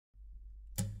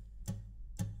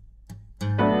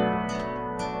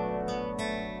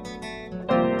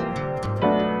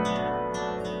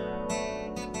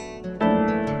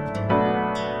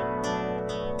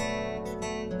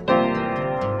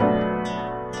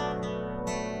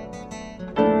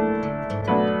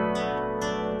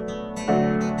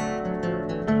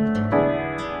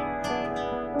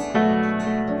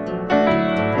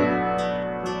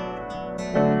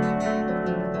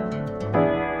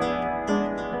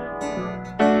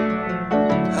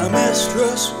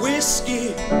Mistress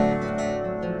Whisky,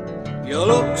 you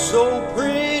look so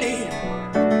pretty,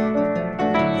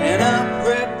 and I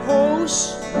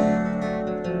propose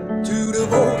to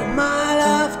devote my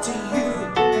life to you.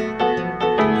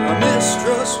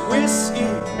 Mistress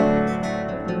Whisky,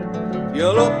 you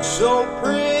look so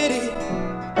pretty,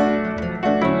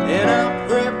 and I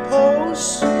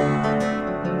propose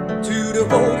to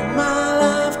devote my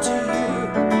life to you.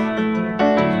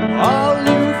 All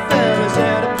you fellas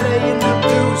that are playing the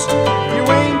blues, you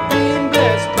ain't being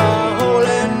blessed by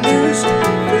holy news,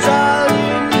 'cause all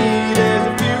you need is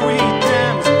a few weak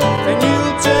times and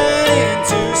you'll turn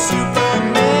into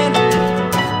Superman.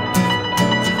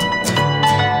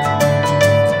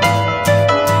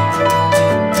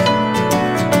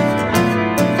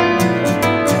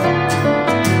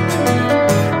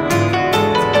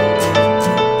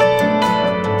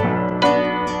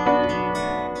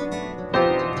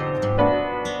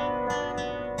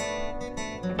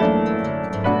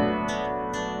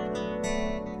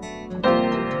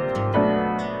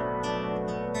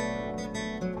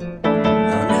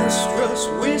 Mistress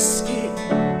Whisky,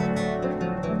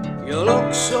 you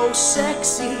look so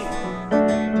sexy,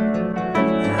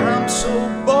 and I'm so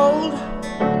bold,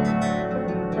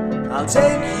 I'll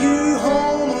take you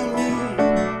home with me.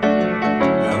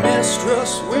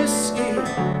 Mistress Whisky,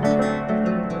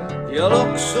 you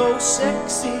look so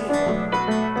sexy,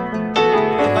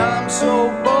 if I'm so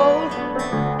bold,